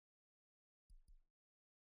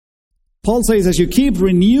 Paul says, as you keep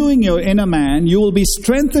renewing your inner man, you will be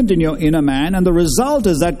strengthened in your inner man, and the result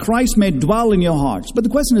is that Christ may dwell in your hearts. But the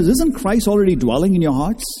question is, isn't Christ already dwelling in your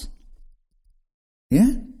hearts?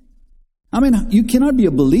 Yeah? I mean, you cannot be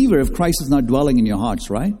a believer if Christ is not dwelling in your hearts,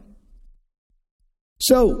 right?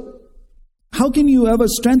 So, how can you ever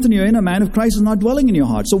strengthen your inner man if Christ is not dwelling in your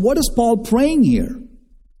heart? So what is Paul praying here?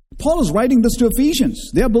 Paul is writing this to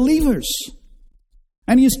Ephesians. They are believers.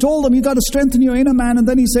 And he's told them, you got to strengthen your inner man. And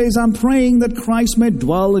then he says, I'm praying that Christ may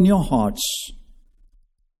dwell in your hearts.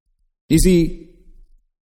 Is he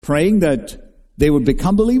praying that they would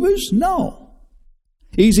become believers? No.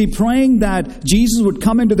 Is he praying that Jesus would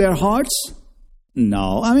come into their hearts?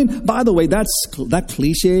 No. I mean, by the way, that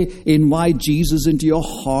cliche, invite Jesus into your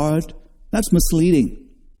heart, that's misleading.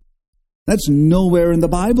 That's nowhere in the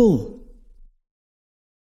Bible.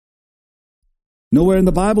 Nowhere in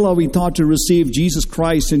the Bible are we taught to receive Jesus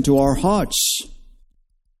Christ into our hearts.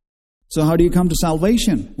 So how do you come to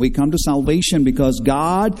salvation? We come to salvation because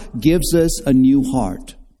God gives us a new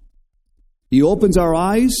heart. He opens our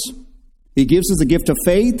eyes. He gives us the gift of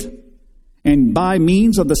faith. And by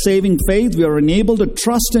means of the saving faith, we are enabled to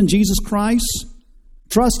trust in Jesus Christ.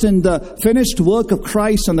 Trust in the finished work of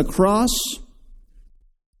Christ on the cross.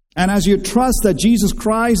 And as you trust that Jesus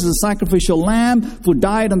Christ is a sacrificial lamb who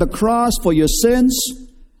died on the cross for your sins,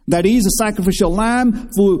 that He is a sacrificial lamb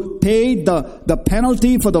who paid the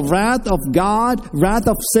penalty for the wrath of God, wrath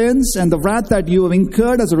of sins, and the wrath that you have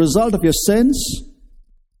incurred as a result of your sins.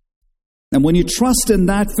 And when you trust in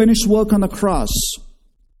that finished work on the cross,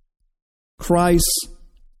 Christ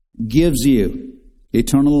gives you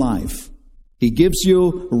eternal life. He gives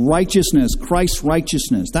you righteousness, Christ's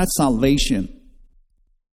righteousness. That's salvation.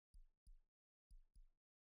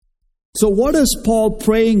 So what is Paul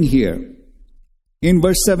praying here in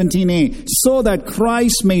verse 17a? So that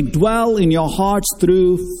Christ may dwell in your hearts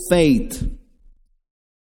through faith.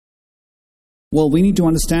 Well, we need to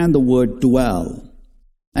understand the word dwell.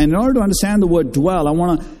 And in order to understand the word dwell, I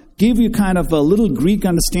want to give you kind of a little Greek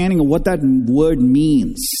understanding of what that word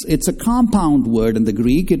means. It's a compound word in the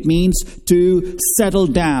Greek. It means to settle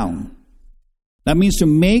down. That means to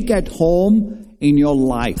make at home in your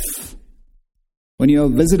life. When your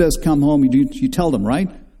visitors come home, you tell them, right?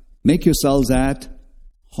 Make yourselves at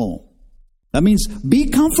home. That means be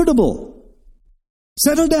comfortable.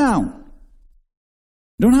 Settle down.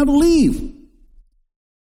 You don't have to leave.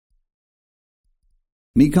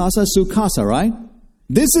 Mikasa sukasa, right?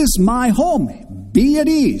 This is my home. Be at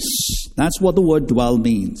ease. That's what the word dwell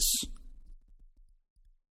means.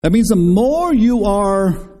 That means the more you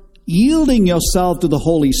are yielding yourself to the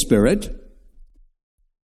Holy Spirit,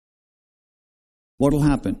 what will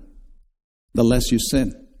happen? The less you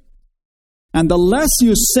sin. And the less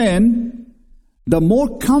you sin, the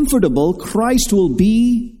more comfortable Christ will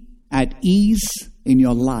be at ease in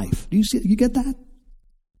your life. Do you see? You get that?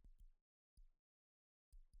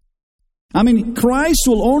 I mean, Christ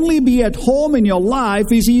will only be at home in your life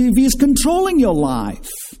if He's controlling your life.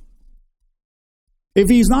 If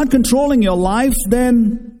He's not controlling your life,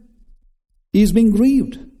 then He's being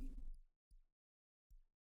grieved.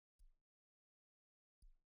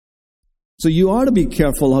 So you ought to be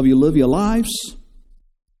careful how you live your lives.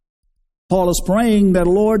 Paul is praying that,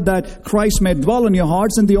 Lord, that Christ may dwell in your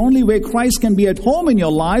hearts, and the only way Christ can be at home in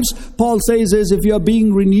your lives, Paul says, is if you're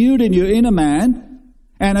being renewed in your inner man.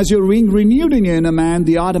 And as you're being renewed in your inner man,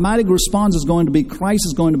 the automatic response is going to be Christ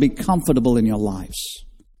is going to be comfortable in your lives.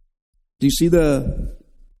 Do you see the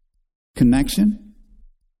connection?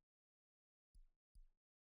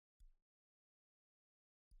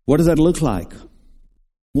 What does that look like?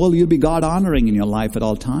 Well, you'll be God-honoring in your life at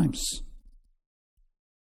all times.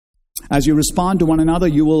 As you respond to one another,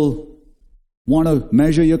 you will want to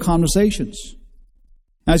measure your conversations.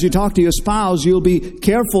 As you talk to your spouse, you'll be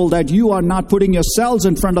careful that you are not putting yourselves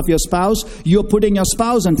in front of your spouse. You're putting your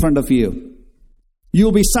spouse in front of you.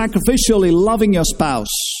 You'll be sacrificially loving your spouse.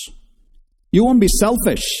 You won't be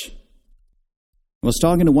selfish. I was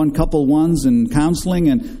talking to one couple once in counseling,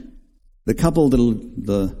 and the couple, the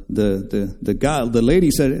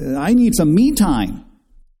lady said, I need some me time.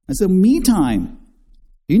 I said, me time?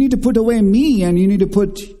 You need to put away me and you need to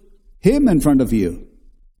put him in front of you.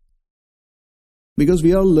 Because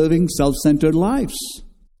we are living self-centered lives.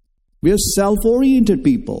 We are self-oriented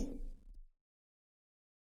people.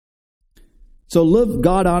 So live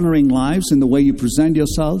God-honoring lives in the way you present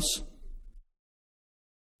yourselves.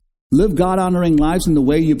 Live God-honoring lives in the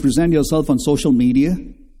way you present yourself on social media.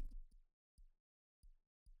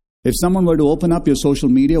 If someone were to open up your social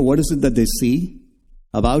media, what is it that they see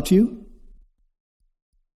about you?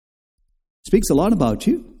 It speaks a lot about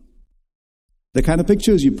you. The kind of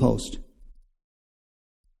pictures you post.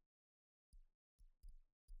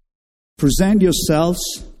 Present yourselves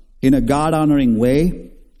in a God-honoring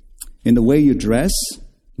way, in the way you dress,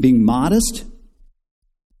 being modest,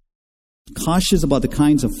 cautious about the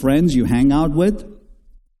kinds of friends you hang out with,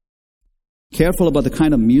 careful about the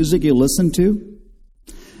kind of music you listen to.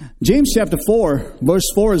 James chapter 4, verse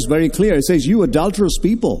 4 is very clear. It says, you adulterous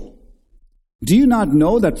people, do you not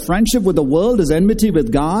know that friendship with the world is enmity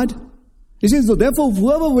with God? He says, so therefore,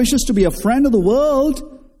 whoever wishes to be a friend of the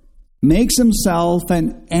world makes himself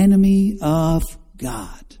an enemy of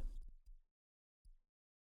God.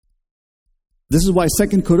 This is why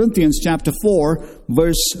 2 Corinthians chapter 6,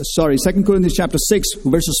 verses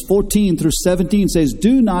 14 through 17 says,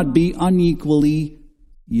 do not be unequally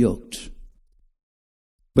yoked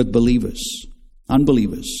with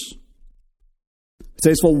unbelievers. It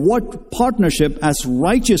says, for what partnership has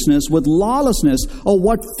righteousness with lawlessness, or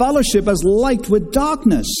what fellowship has light with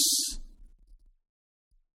darkness?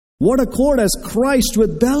 What accord has Christ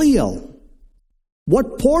with Belial?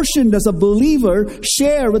 What portion does a believer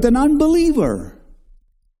share with an unbeliever?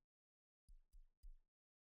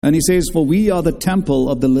 And he says, for we are the temple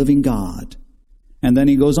of the living God. And then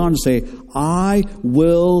he goes on to say, I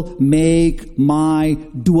will make my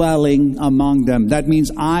dwelling among them. That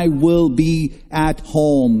means I will be at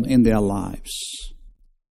home in their lives.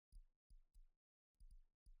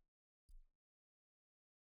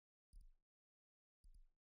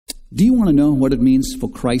 Do you want to know what it means for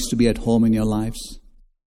Christ to be at home in your lives?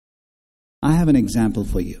 I have an example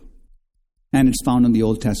for you. And it's found in the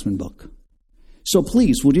Old Testament book. So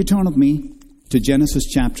please, would you turn with me to Genesis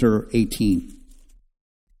chapter 18.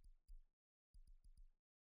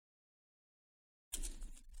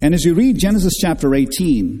 And as you read Genesis chapter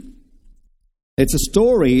 18, it's a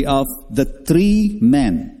story of the three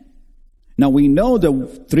men. Now we know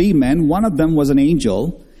the three men, one of them was an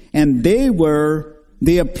angel, and they were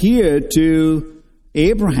they appeared to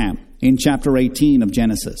Abraham in chapter 18 of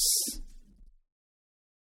Genesis.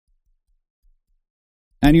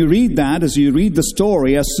 And you read that, as you read the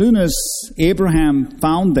story, as soon as Abraham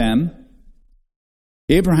found them,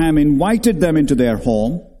 Abraham invited them into their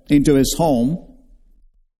home, into his home.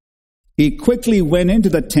 He quickly went into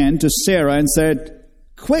the tent to Sarah and said,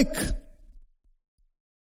 "Quick,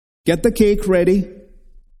 get the cake ready."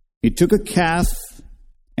 He took a calf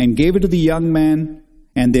and gave it to the young man,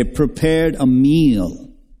 and they prepared a meal.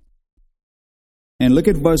 And look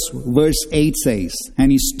at verse 8 says,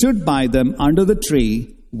 "And he stood by them under the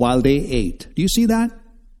tree while they ate." Do you see that?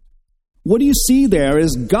 What do you see there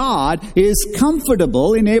is God is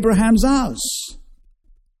comfortable in Abraham's house.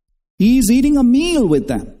 He's eating a meal with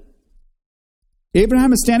them.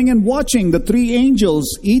 Abraham is standing and watching the three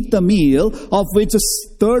angels eat the meal, of which the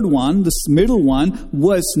third one, this middle one,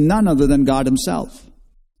 was none other than God himself.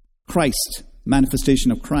 Christ,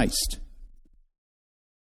 manifestation of Christ.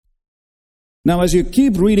 Now, as you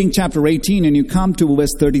keep reading chapter 18 and you come to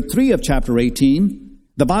verse 33 of chapter 18,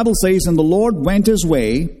 the Bible says, "And the Lord went his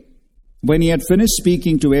way when he had finished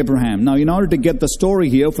speaking to Abraham." Now, in order to get the story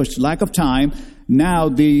here, for lack of time, now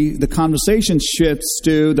the conversation shifts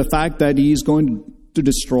to the fact that he's going to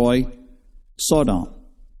destroy Sodom,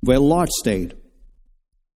 where Lot stayed.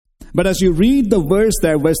 But as you read the verse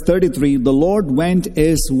there, verse 33, the Lord went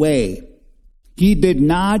his way. He did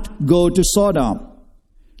not go to Sodom.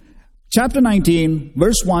 Chapter 19,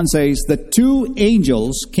 verse 1 says, the two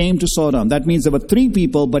angels came to Sodom. That means there were three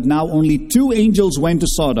people, but now only two angels went to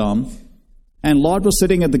Sodom, and Lot was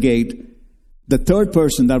sitting at the gate. The third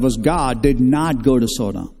person, that was God, did not go to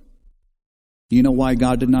Sodom. Do you know why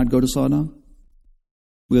God did not go to Sodom?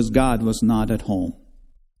 Because God was not at home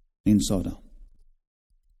in Sodom.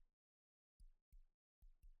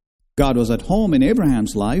 God was at home in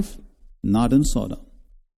Abraham's life, not in Sodom.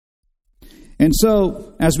 And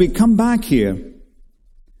so, as we come back here,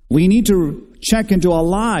 we need to check into our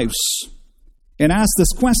lives and ask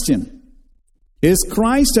this question. Is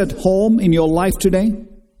Christ at home in your life today?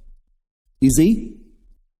 Is he?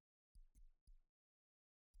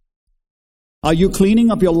 Are you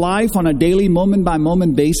cleaning up your life on a daily,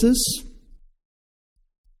 moment-by-moment basis?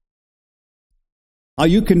 Are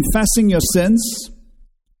you confessing your sins?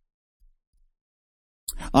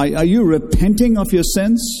 Are you repenting of your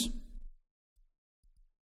sins?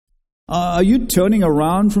 Are you turning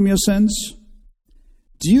around from your sins?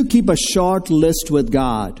 Do you keep a short list with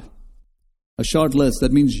God? A short list.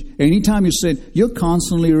 That means anytime you sin, you're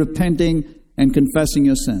constantly repenting and confessing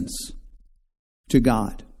your sins to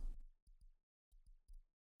God.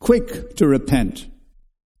 Quick to repent.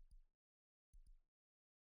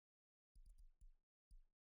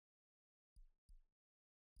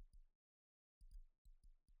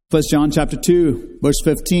 First John chapter 2, verse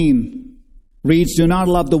 15 reads, "Do not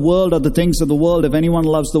love the world or the things of the world. If anyone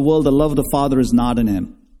loves the world, the love of the Father is not in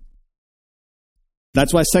him."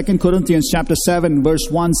 That's why 2 Corinthians chapter 7, verse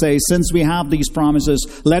 1 says, "Since we have these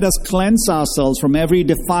promises, let us cleanse ourselves from every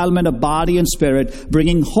defilement of body and spirit,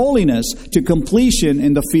 bringing holiness to completion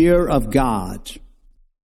in the fear of God."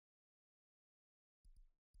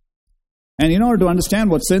 And in order to understand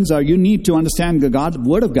what sins are, you need to understand the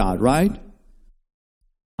Word of God, right?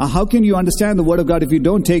 How can you understand the Word of God if you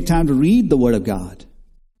don't take time to read the Word of God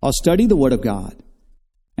or study the Word of God?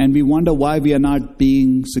 And we wonder why we are not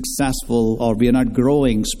being successful or we are not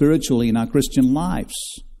growing spiritually in our Christian lives.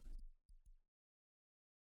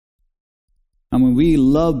 I mean, we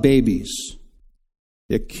love babies.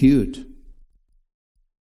 They're cute.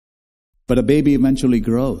 But a baby eventually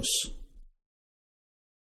grows.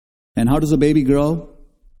 And how does a baby grow?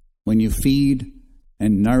 When you feed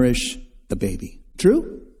and nourish the baby.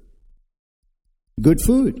 True? Good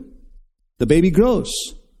food. The baby grows.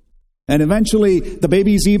 And eventually the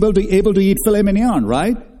baby is able to eat filet mignon,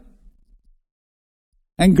 right?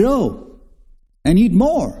 And grow. And eat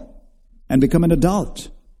more. And become an adult.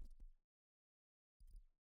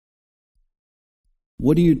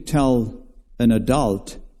 What do you tell an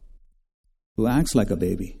adult who acts like a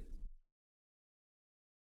baby?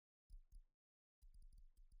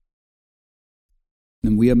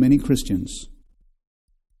 And we have many Christians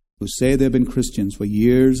who say they've been Christians for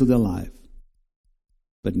years of their life,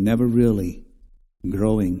 but never really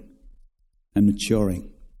growing and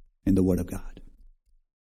maturing in the Word of God.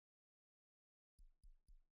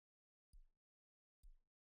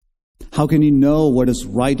 How can you know what is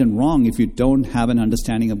right and wrong if you don't have an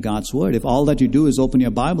understanding of God's Word? If all that you do is open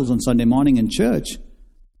your Bibles on Sunday morning in church,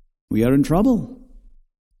 we are in trouble.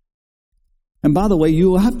 And by the way,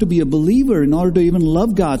 you have to be a believer in order to even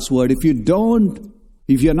love God's Word. If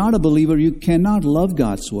If you're not a believer, you cannot love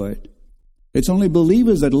God's Word. It's only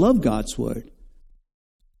believers that love God's Word.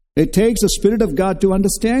 It takes the Spirit of God to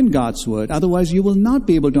understand God's Word. Otherwise, you will not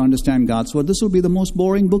be able to understand God's Word. This will be the most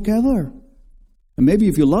boring book ever. And maybe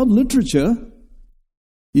if you love literature,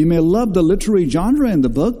 you may love the literary genre in the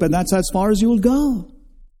book, but that's as far as you will go.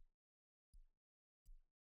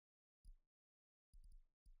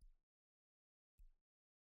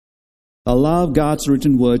 Allow God's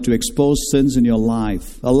written word to expose sins in your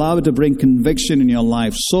life. Allow it to bring conviction in your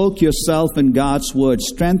life. Soak yourself in God's word.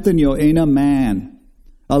 Strengthen your inner man.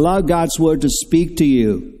 Allow God's word to speak to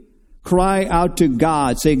you. Cry out to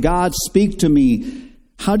God. Say, God, speak to me.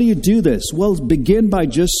 How do you do this? Well, begin by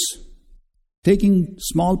just taking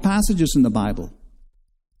small passages in the Bible.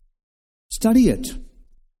 Study it.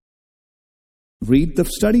 Read the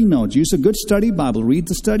study notes. Use a good study Bible. Read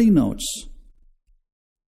the study notes.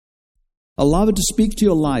 Allow it to speak to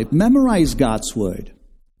your life. Memorize God's Word.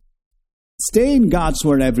 Stay in God's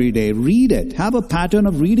Word every day. Read it. Have a pattern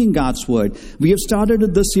of reading God's Word. We have started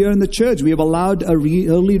it this year in the church. We have allowed a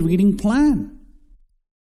early reading plan.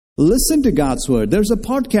 Listen to God's Word. There's a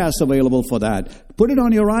podcast available for that. Put it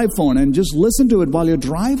on your iPhone and just listen to it while you're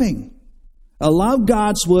driving. Allow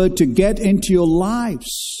God's Word to get into your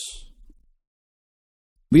lives.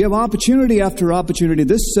 We have opportunity after opportunity.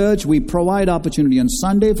 This church, we provide opportunity on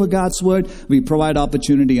Sunday for God's Word. We provide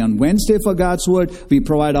opportunity on Wednesday for God's Word. We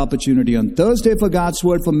provide opportunity on Thursday for God's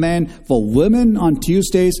Word for men, for women on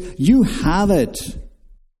Tuesdays. You have it.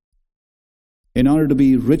 In order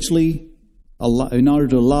to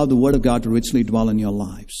allow the Word of God to richly dwell in your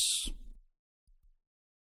lives.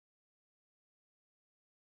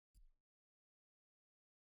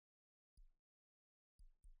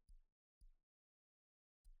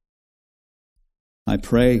 I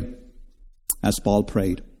pray, as Paul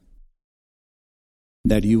prayed,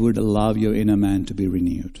 that you would allow your inner man to be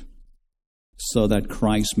renewed, so that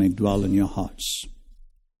Christ may dwell in your hearts.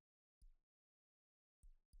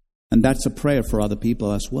 And that's a prayer for other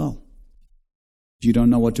people as well. If you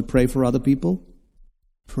don't know what to pray for other people,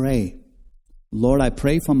 pray. Lord, I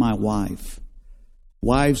pray for my wife.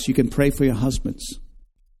 Wives, you can pray for your husbands.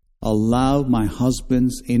 Allow my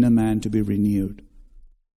husband's inner man to be renewed.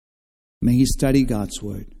 May he study God's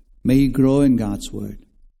Word. May he grow in God's Word.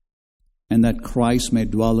 And that Christ may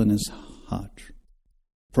dwell in his heart.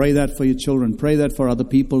 Pray that for your children. Pray that for other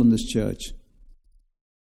people in this church.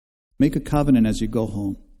 Make a covenant as you go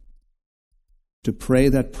home to pray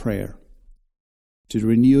that prayer, to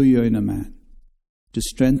renew your inner man, to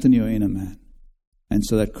strengthen your inner man, and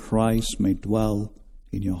so that Christ may dwell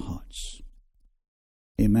in your hearts.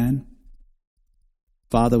 Amen.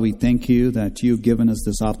 Father, we thank you that you've given us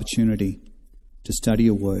this opportunity to study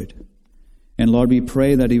your word. And Lord, we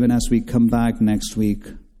pray that even as we come back next week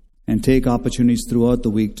and take opportunities throughout the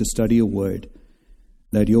week to study your word,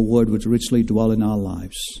 that your word would richly dwell in our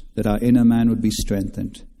lives, that our inner man would be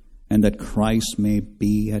strengthened, and that Christ may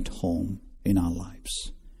be at home in our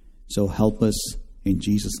lives. So help us. In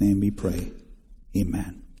Jesus' name we pray.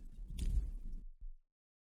 Amen.